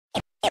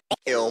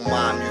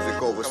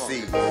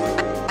overseas.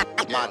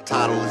 My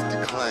title is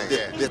Declaim.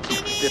 This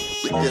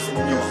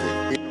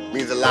music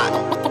means a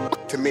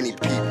lot to many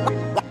people.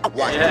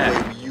 Watch the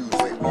way we use it.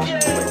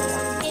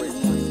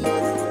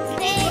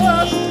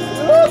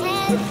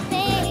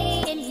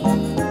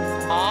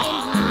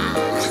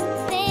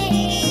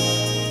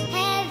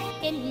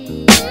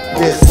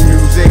 This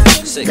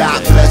music,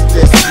 God bless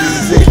this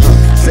music.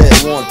 Say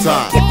it one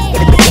time.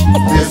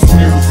 This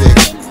music,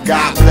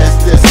 God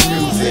bless this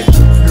music.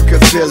 You can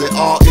feel it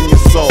all in your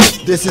soul.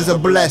 This is a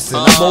blessing.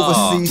 I'm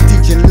overseas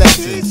teaching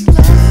lessons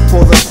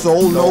for the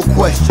soul, no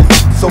question.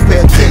 So pay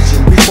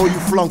attention before you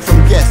flunk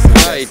some guessing.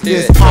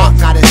 This art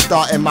got its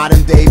start in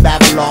modern day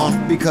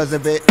Babylon. Because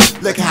of it,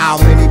 look how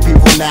many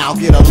people now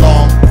get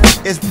along.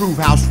 It's proof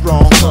how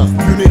strong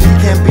unity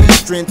can be.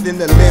 Strength in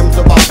the limbs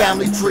of our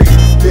family tree.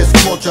 This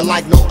culture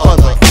like no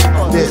other.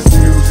 This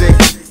music,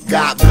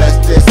 God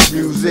bless this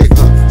music.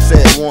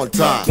 Say it one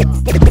time.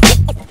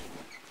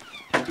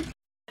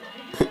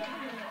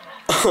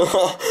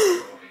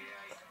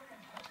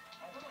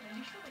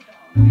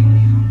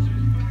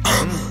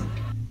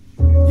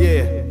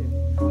 Yeah,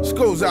 this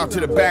goes out to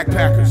the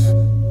backpackers.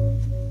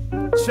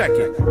 Check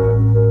it.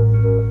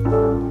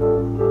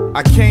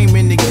 I came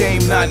in the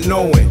game not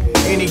knowing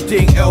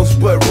anything else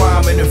but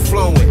rhyming and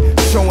flowing,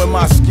 showing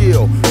my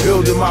skill,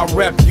 building my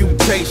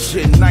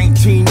reputation.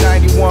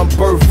 1991,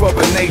 birth of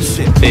a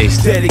nation.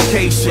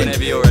 Dedication,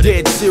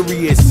 dead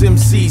serious.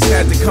 MCs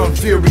had to come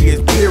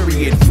furious,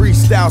 period.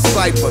 Freestyle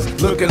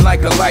ciphers, looking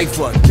like a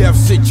lifer. Death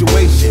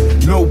situation,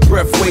 no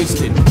breath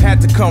wasted. Had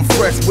to come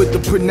fresh with the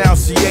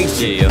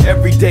pronunciation.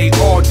 Every day,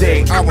 all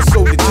day, I was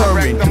so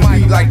determined to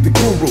be like the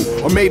guru,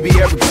 or maybe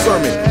Eric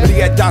Sermon. But he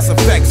had DOS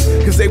effects,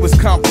 cause they was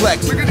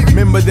complex.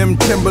 Remember them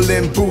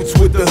Timberland boots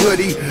with the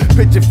hoodie?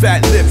 Picture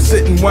fat lips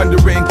sitting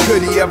wondering,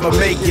 could he ever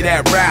make it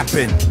at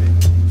rapping?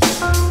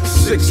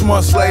 6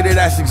 months later,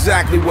 that's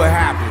exactly what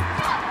happened.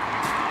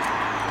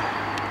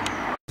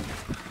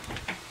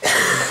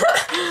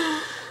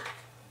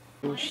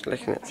 I'm just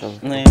looking at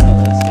something. No,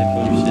 that's no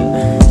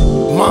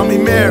bullshit. Mommy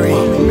Mary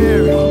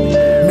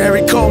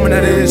Coleman,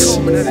 that is.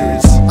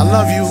 I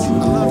love you.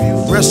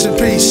 Rest in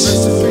peace.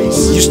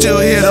 You still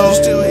here though?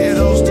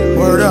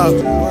 Word up.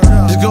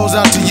 This goes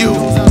out to you.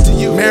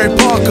 Mary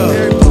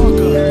Parker,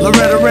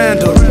 Loretta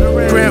Randall,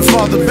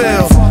 Grandfather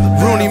Bill,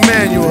 Rooney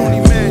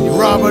Manuel,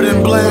 Robert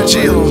and Blanche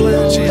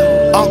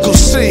Elam, Uncle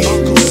C,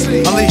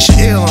 Alicia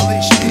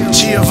Elam,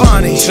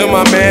 Giovanni. To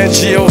my man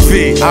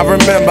G.O.V. I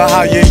remember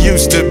how you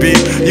used to be.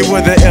 You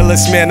were the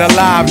illest man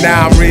alive.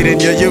 Now I'm reading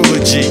your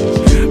eulogy.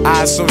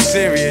 I was so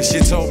serious,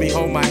 you told me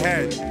hold my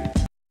head.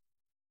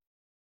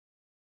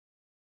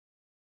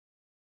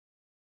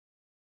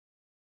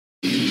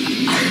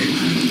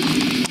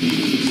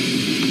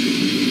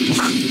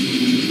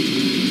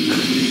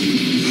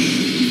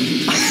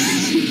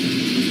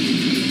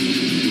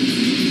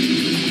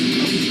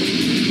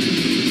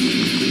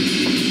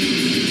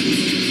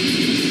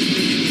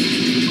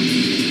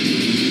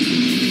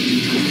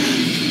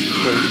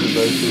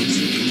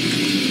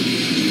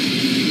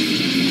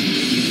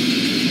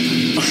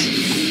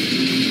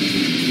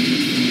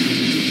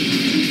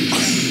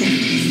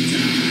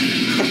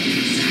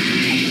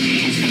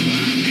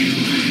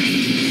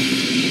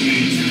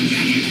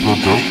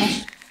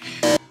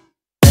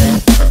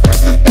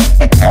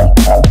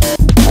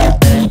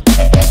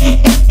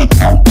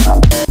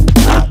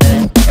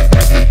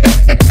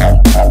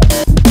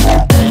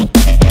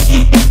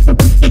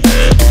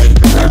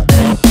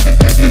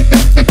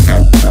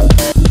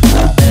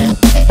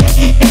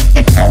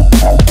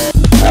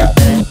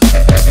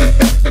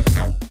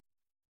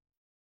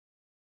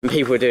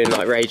 People were doing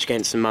like Rage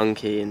Against the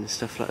Monkey and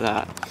stuff like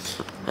that,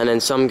 and then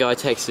some guy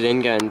texted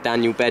in going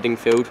Daniel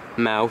Bedingfield,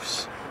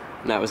 mouse,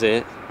 and that was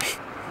it.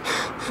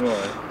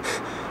 Right.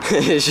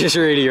 It's just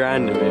really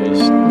random, it's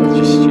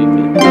just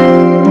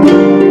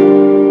stupid.